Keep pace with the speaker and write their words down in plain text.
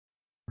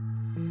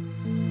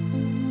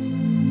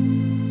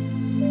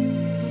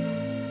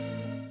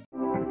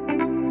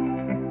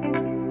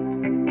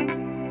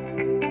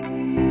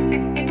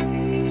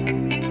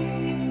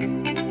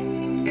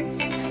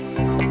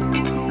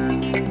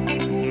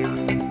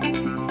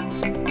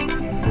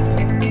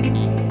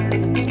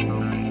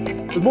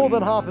With more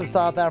than half of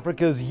South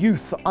Africa's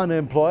youth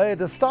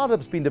unemployed, a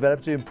startup's been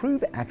developed to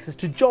improve access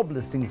to job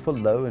listings for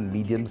low and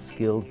medium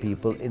skilled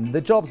people in the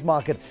jobs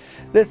market.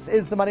 This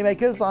is the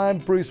Moneymakers. I'm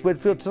Bruce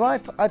Whitfield.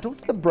 Tonight, I talk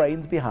to the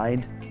brains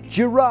behind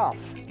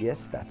Giraffe.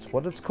 Yes, that's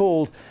what it's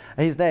called.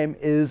 His name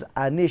is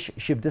Anish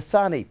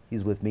Shivdasani.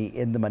 He's with me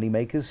in the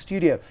Moneymakers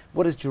studio.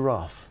 What is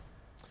Giraffe?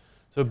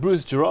 So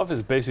Bruce, Giraffe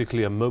is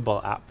basically a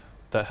mobile app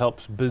that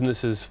helps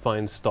businesses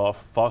find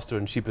staff faster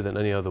and cheaper than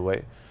any other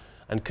way,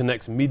 and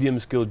connects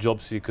medium-skilled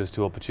job seekers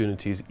to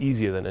opportunities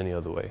easier than any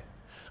other way.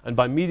 And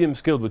by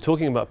medium-skilled, we're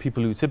talking about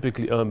people who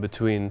typically earn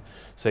between,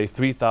 say,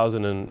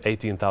 3,000 and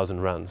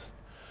 18,000 rands.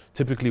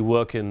 Typically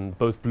work in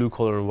both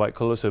blue-collar and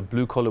white-collar. So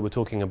blue-collar, we're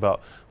talking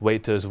about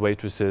waiters,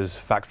 waitresses,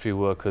 factory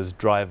workers,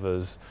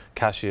 drivers,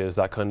 cashiers,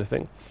 that kind of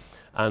thing.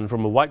 And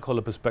from a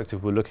white-collar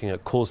perspective, we're looking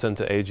at call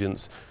center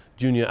agents,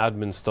 junior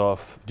admin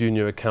staff,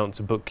 junior accounts,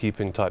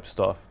 bookkeeping type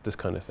staff, this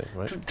kind of thing,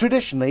 right?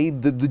 Traditionally,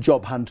 the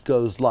job hunt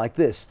goes like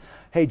this.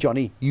 Hey,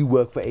 Johnny, you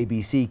work for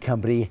ABC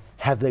company.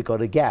 Have they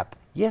got a gap?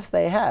 Yes,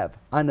 they have.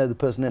 I know the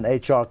person in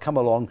HR. Come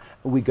along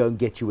and we go and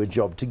get you a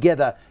job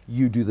together.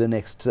 You do the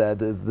next,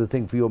 the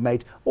thing for your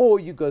mate, or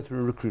you go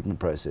through a recruitment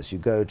process. You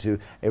go to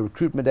a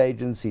recruitment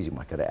agency. You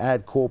might go to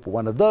AdCorp or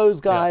one of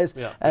those guys,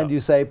 and you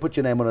say, put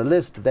your name on a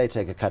list. They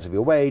take a cut of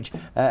your wage,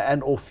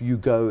 and off you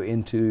go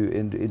into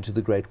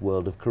the great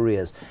world of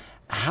careers.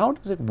 How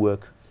does it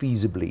work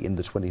feasibly in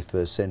the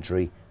 21st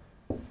century?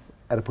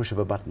 At a push of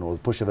a button or the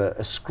push of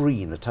a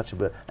screen, a touch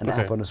of an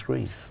app on a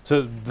screen.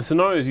 So the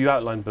scenarios you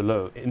outlined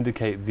below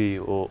indicate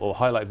or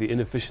highlight the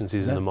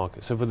inefficiencies in the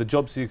market. So for the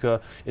job seeker,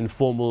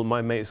 informal,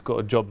 my mate's got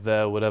a job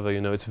there, whatever,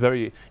 you know, it's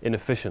very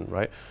inefficient,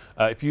 right?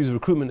 If you use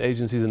recruitment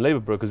agencies and labor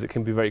brokers, it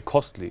can be very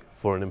costly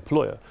for an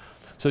employer.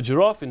 So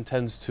Giraffe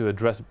intends to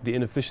address the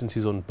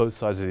inefficiencies on both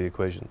sides of the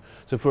equation.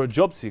 So for a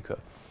job seeker,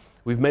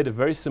 we've made a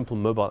very simple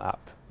mobile app.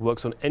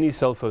 Works on any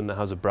cell phone that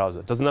has a browser.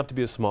 It doesn't have to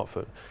be a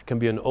smartphone. It can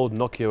be an old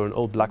Nokia or an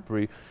old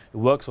BlackBerry. It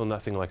works on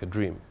that thing like a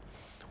dream.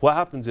 What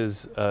happens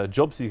is a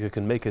job seeker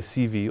can make a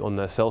CV on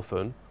their cell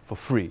phone for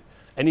free,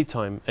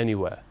 anytime,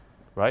 anywhere,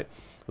 right?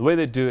 The way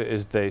they do it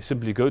is they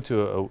simply go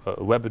to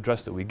a web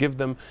address that we give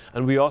them,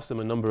 and we ask them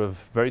a number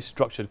of very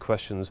structured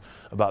questions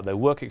about their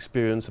work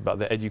experience, about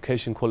their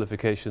education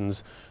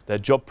qualifications, their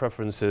job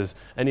preferences,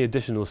 any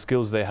additional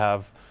skills they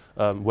have,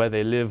 where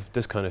they live,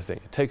 this kind of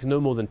thing. It takes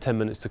no more than 10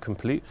 minutes to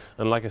complete,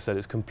 and like I said,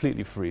 it's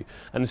completely free.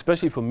 And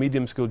especially for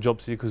medium-skilled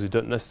job seekers who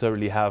don't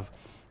necessarily have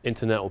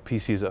internet or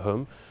PCs at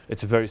home,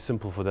 it's very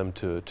simple for them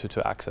to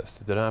access.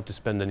 They don't have to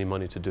spend any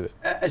money to do it.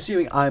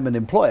 Assuming I'm an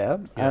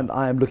employer and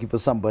I'm looking for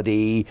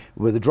somebody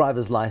with a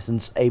driver's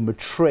license, a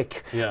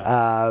matric,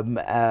 and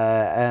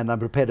I'm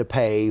prepared to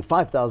pay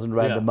 5,000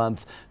 rand a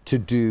month to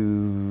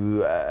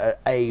do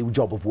a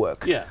job of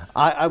work.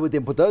 I would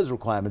then put those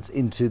requirements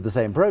into the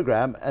same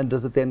program, and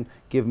does it then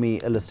give me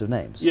a list of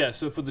names? Yeah,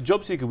 so for the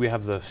job seeker we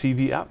have the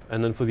CV app,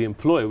 and then for the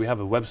employer we have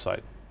a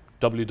website,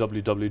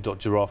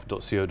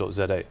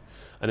 www.giraffe.co.za.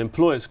 And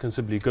employers can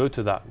simply go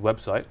to that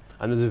website,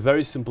 and there's a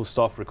very simple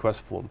staff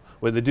request form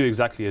where they do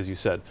exactly as you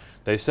said.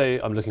 They say,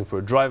 I'm looking for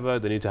a driver,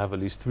 they need to have at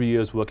least 3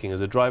 years working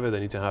as a driver, they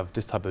need to have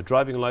this type of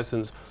driving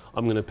license,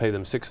 I'm going to pay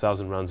them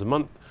 6,000 rands a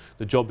month,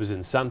 the job is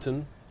in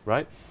Sandton,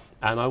 right?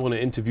 And I want to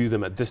interview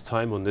them at this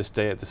time on this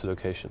day at this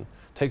location.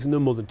 It takes no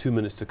more than 2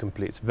 minutes to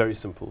complete, it's very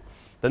simple.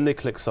 Then they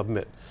click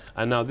submit,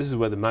 and now this is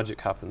where the magic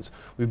happens.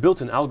 We've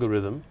built an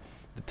algorithm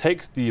that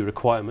takes the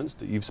requirements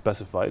that you've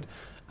specified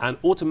and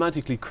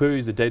automatically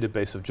queries the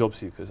database of job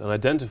seekers and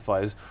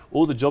identifies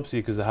all the job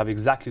seekers that have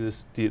exactly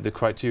the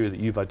criteria that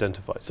you've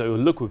identified. So it will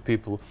look for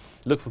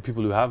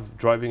people who have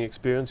driving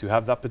experience, who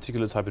have that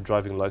particular type of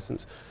driving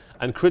license,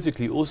 and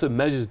critically also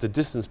measures the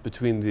distance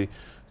between the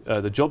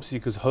job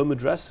seeker's home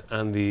address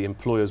and the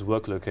employer's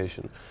work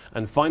location,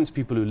 and finds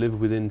people who live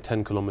within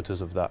 10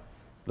 kilometers of that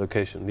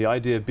location. The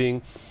idea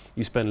being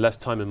you spend less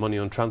time and money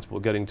on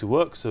transport getting to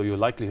work, so your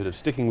likelihood of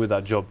sticking with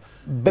that job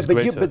is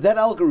greater. But that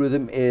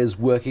algorithm is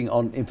working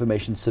on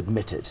information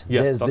submitted.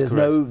 Yes, there's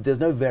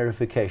no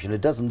verification. It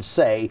doesn't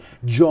say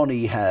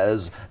Johnny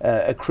has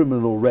a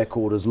criminal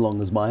record as long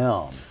as my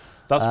arm.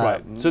 That's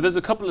right. So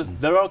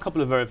there are a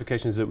couple of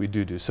verifications that we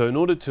do. So in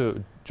order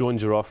to join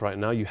Giraffe right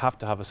now, you have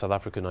to have a South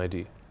African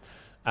ID.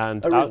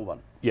 And a real one?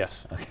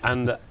 Yes. Okay.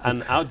 And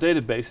our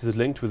database is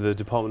linked with the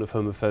Department of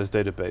Home Affairs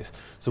database.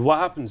 So what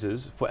happens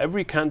is, for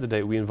every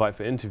candidate we invite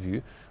for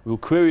interview, we'll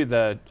query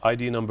their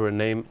ID number and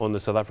name on the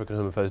South African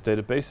Home Affairs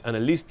database and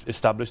at least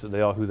establish that they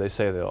are who they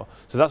say they are.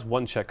 So that's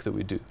one check that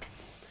we do.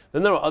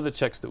 Then there are other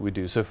checks that we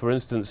do. So for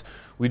instance,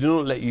 we do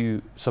not let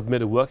you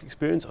submit a work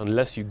experience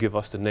unless you give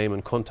us the name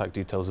and contact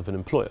details of an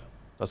employer.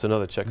 That's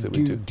another check that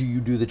we do. Do you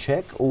do the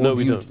check, or no,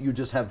 we don't. You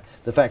just have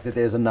the fact that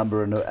there's a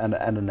number and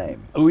a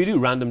name? We do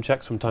random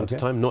checks from time to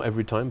time, not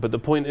every time. But the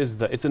point is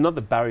that it's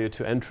another barrier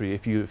to entry.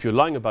 If you're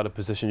lying about a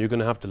position, you're going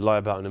to have to lie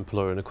about an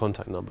employer and a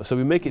contact number. So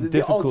we make it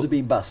difficult. The odds of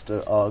being bust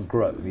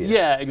grow. Yes.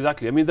 Yeah,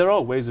 exactly. I mean, there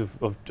are ways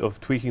of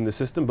tweaking the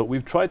system, but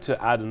we've tried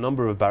to add a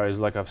number of barriers,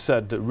 like I've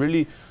said, that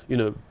really,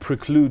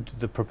 preclude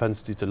the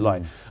propensity to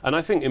lie. And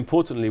I think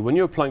importantly, when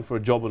you're applying for a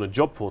job on a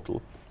job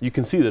portal, You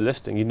can see the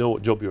listing, you know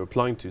what job you're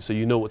applying to, so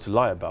you know what to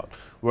lie about.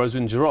 Whereas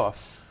in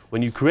Giraffe,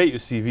 when you create your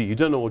CV, you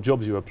don't know what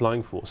jobs you're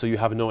applying for, so you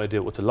have no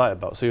idea what to lie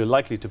about. So you're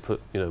likely to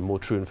put, more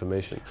true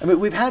information. I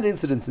mean, we've had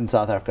incidents in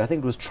South Africa. I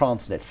think it was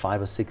Transnet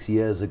 5 or 6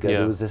 years ago. Yeah.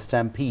 There was a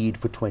stampede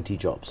for 20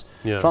 jobs.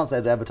 Yeah.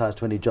 Transnet advertised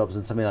 20 jobs,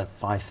 and something like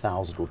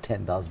 5,000 or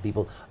 10,000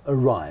 people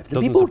arrived. And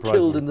Doesn't people were surprise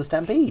killed me. in the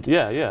stampede.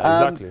 Yeah,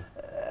 exactly.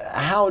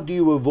 How do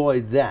you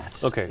avoid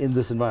that Okay. in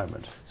this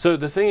environment? So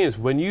the thing is,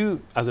 when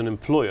you, as an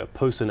employer,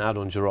 post an ad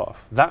on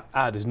Giraffe, that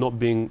ad is not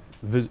being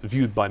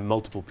viewed by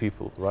multiple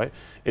people, right?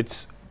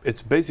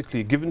 It's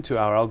basically given to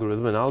our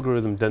algorithm, and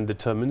algorithm then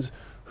determines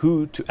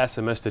who to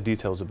SMS the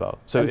details about.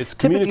 So it's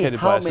communicated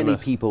by SMS. How many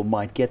people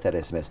might get that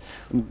SMS?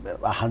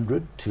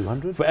 100,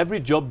 200? For every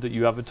job that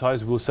you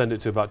advertise, we'll send it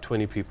to about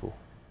 20 people.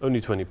 Only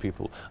 20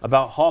 people.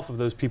 About half of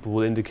those people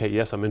will indicate,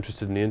 yes, I'm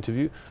interested in the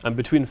interview, and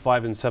between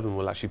 5 and 7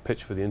 will actually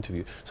pitch for the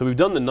interview. So we've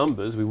done the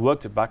numbers, we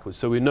worked it backwards,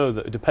 so we know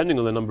that depending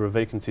on the number of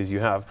vacancies you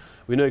have,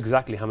 we know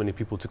exactly how many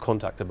people to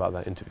contact about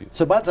that interview.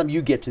 So by the time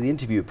you get to the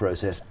interview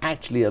process,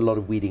 actually a lot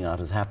of weeding out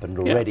has happened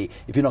already. Yeah.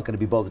 If you're not going to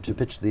be bothered to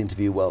pitch the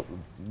interview, well,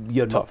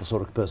 you're not the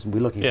sort of person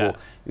we're looking for.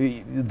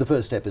 The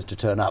first step is to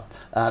turn up.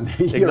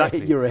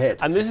 Exactly. You're ahead.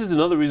 And this is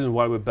another reason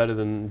why we're better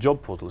than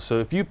job portals. So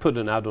if you put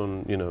an ad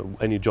on,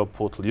 any job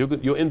portal,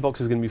 your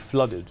inbox is going to be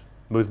flooded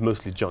with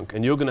mostly junk,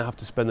 and you're going to have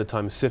to spend the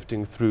time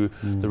sifting through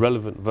the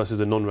relevant versus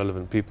the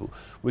non-relevant people.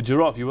 With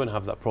Giraffe, you won't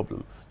have that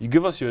problem. You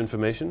give us your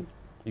information,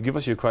 you give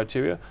us your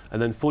criteria,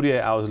 and then 48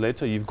 hours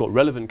later, you've got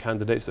relevant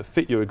candidates that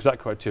fit your exact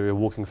criteria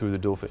walking through the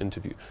door for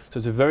interview. So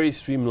it's a very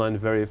streamlined,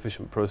 very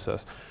efficient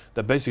process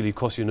that basically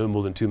costs you no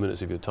more than 2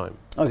 minutes of your time.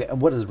 Okay, and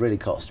what does it really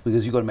cost?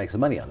 Because you've got to make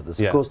some money out of this.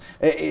 Yeah. Of course,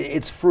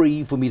 it's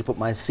free for me to put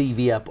my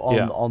CV up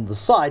on the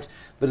site,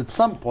 but at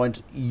some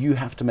point, you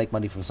have to make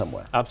money from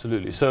somewhere.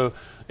 Absolutely. So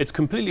it's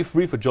completely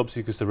free for job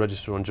seekers to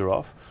register on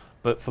Giraffe,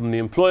 but from the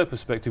employer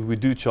perspective, we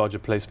do charge a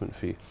placement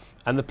fee.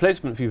 And the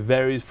placement fee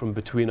varies from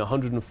between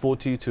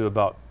 140 to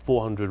about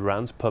 400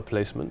 rands per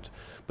placement,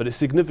 but it's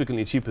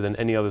significantly cheaper than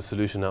any other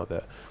solution out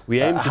there.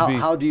 We aim to be...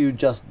 How do you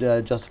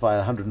justify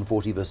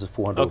 140 versus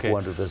 400 Okay. or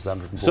 400 versus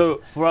 140?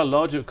 So for our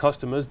larger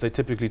customers, they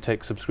typically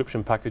take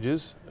subscription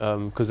packages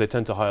because they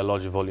tend to hire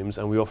larger volumes,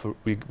 and we offer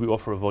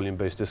a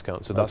volume-based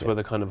discount. So that's where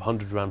the kind of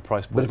 100 rand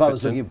price point But if I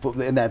was fits looking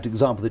for, in that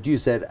example that you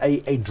said,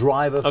 a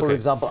driver, for Okay.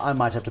 example, I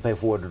might have to pay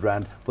 400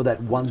 rand for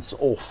that once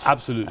off.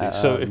 Absolutely.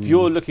 So if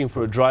you're looking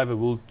for a driver,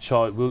 we'll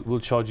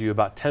charge you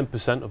about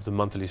 10% of the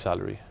monthly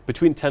salary,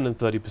 between 10 and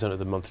 30% of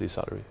the monthly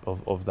salary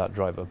of that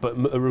driver. But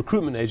a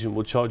recruitment agent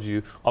will charge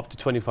you up to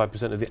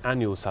 25% of the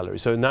annual salary.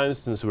 So in that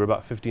instance, we're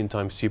about 15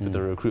 times cheaper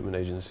than a recruitment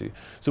agency.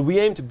 So we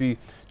aim to be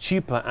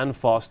cheaper and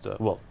faster,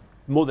 well,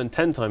 more than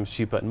 10 times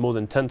cheaper and more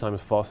than 10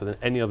 times faster than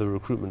any other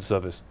recruitment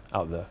service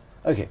out there.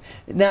 Okay.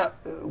 Now,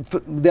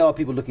 there are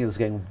people looking at this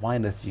going, why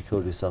on earth do you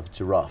call yourself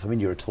Giraffe? I mean,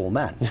 you're a tall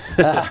man.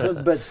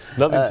 But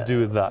Nothing to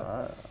do with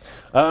that.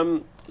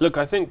 Look,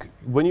 I think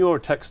when you're a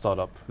tech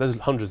startup, there's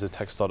hundreds of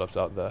tech startups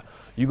out there.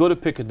 You got to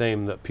pick a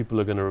name that people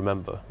are going to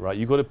remember, right?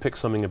 You got to pick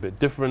something a bit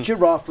different.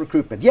 Giraffe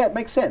recruitment. Yeah, it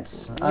makes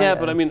sense. Yeah,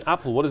 but I mean,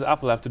 Apple. What does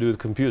Apple have to do with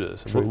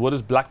computers? True. What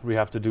does BlackBerry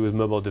have to do with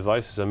mobile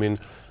devices? I mean,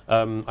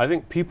 I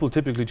think people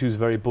typically choose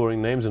very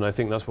boring names, and I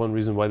think that's one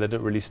reason why they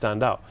don't really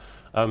stand out.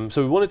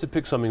 So we wanted to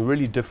pick something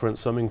really different,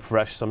 something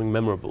fresh, something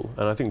memorable,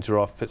 and I think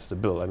Giraffe fits the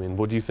bill. I mean,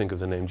 what do you think of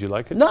the name? Do you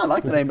like it? No, I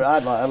like the name.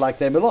 I like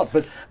the name a lot.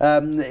 But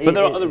there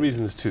are other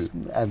reasons too.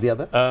 And the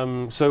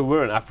other? So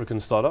we're an African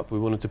startup. We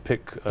wanted to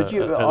pick... But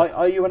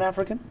are you an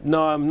African?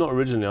 No, I'm not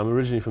originally. I'm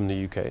originally from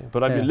the UK.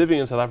 But I've been living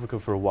in South Africa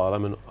for a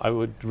while. I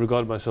would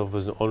regard myself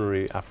as an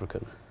honorary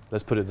African.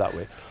 Let's put it that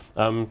way.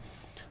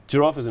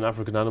 Giraffe is an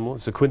African animal.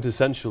 It's a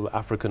quintessential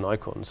African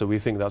icon, so we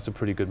think that's a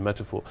pretty good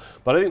metaphor.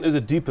 But I think there's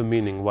a deeper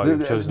meaning why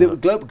we've chosen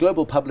that.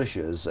 Global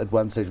publishers at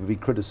one stage would be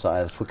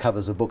criticised for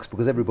covers of books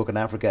because every book in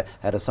Africa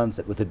had a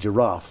sunset with a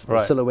giraffe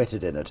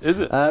silhouetted in it. Is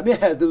it?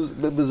 Yeah,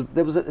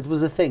 it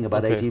was a thing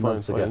about 18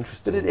 months ago.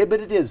 But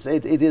it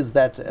is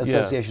that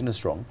association is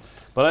strong.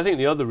 But I think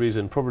the other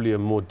reason, probably a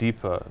more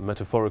deeper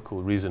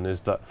metaphorical reason, is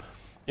that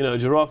a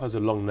giraffe has a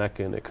long neck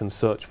and it can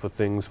search for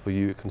things for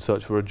you. It can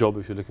search for a job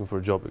if you're looking for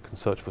a job. It can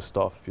search for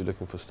staff if you're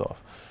looking for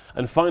staff.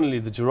 And finally,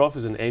 the giraffe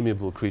is an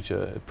amiable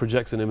creature. It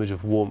projects an image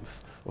of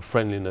warmth, of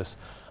friendliness.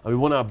 And we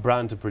want our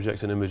brand to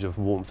project an image of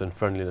warmth and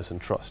friendliness and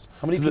trust.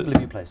 How many people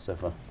have you placed so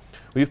far?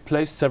 We've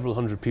placed several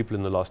hundred people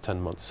in the last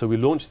 10 months. So we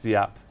launched the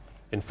app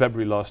in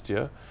February last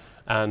year,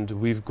 and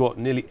we've got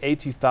nearly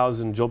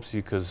 80,000 job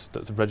seekers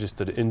that's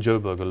registered in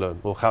Joburg alone,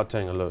 or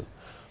Gauteng alone.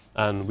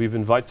 And we've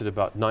invited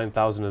about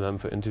 9,000 of them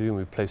for interview, and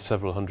we've placed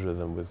several hundred of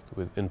them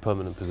in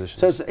permanent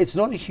positions. So it's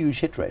not a huge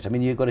hit rate. I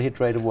mean, you've got a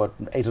hit rate of what,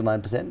 8 or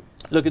 9%?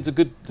 Look, it's a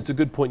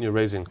good point you're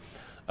raising.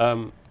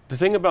 The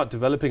thing about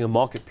developing a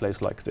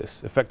marketplace like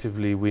this,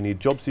 effectively, we need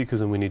job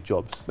seekers and we need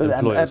jobs. And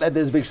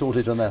there's a big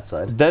shortage on that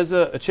side. There's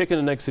a chicken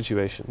and egg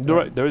situation. Yeah.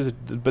 Right,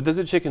 but there's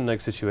a chicken and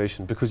egg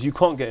situation because you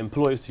can't get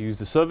employers to use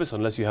the service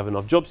unless you have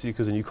enough job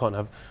seekers, and you can't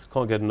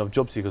get enough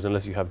job seekers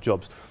unless you have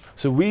jobs.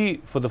 So we,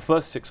 for the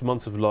first 6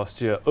 months of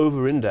last year,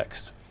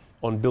 over-indexed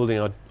on building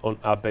on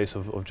our base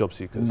of job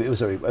seekers.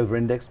 Sorry,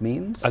 over-indexed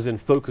means? As in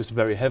focused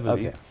very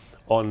heavily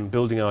on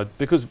building our,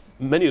 because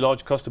many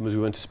large customers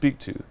we went to speak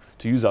to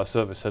use our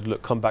service said,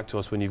 look, come back to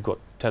us when you've got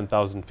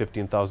 10,000,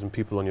 15,000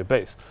 people on your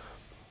base.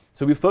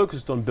 So we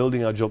focused on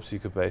building our job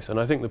seeker base, and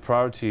I think the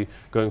priority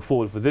going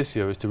forward for this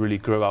year is to really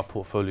grow our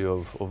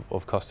portfolio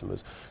of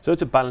customers. So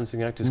it's a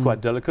balancing act, it's quite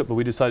delicate, but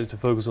we decided to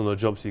focus on the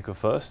job seeker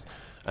first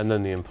and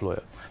then the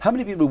employer. How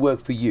many people who work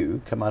for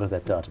you come out of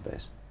that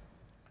database?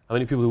 How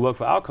many people who work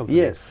for our company?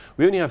 Yes.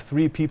 We only have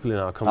 3 people in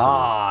our company.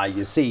 Ah,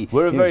 you see.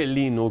 We're a very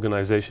lean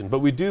organization, but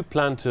we do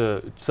plan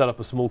to set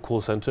up a small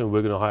call center, and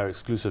we're going to hire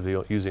exclusively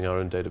using our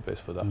own database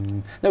for that.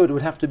 No, it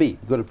would have to be.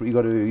 You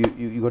got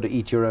to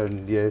eat your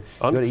own. You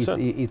got to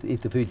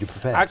eat the food you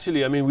prepare.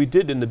 Actually, I mean, we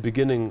did in the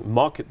beginning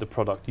market the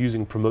product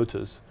using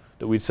promoters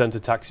that we'd send to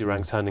taxi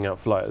ranks handing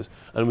out flyers,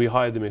 and we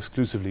hired them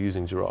exclusively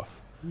using Giraffe.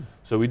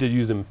 So we did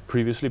use them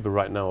previously, but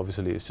right now,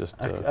 obviously, it's just...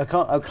 I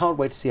can't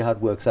wait to see how it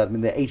works out. I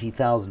mean, there are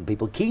 80,000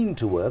 people keen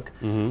to work.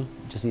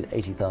 Just need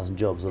 80,000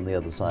 jobs on the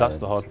other side. That's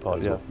the hard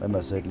part, yeah. It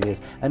most certainly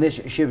is.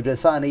 Anish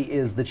Shivdasani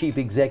is the chief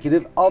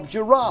executive of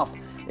Giraffe.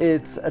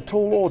 It's a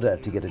tall order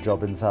to get a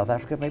job in South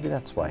Africa. Maybe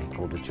that's why he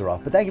called it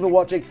Giraffe. But thank you for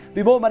watching.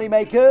 Be more money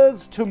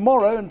makers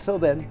tomorrow. Until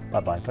then,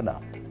 bye-bye for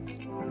now.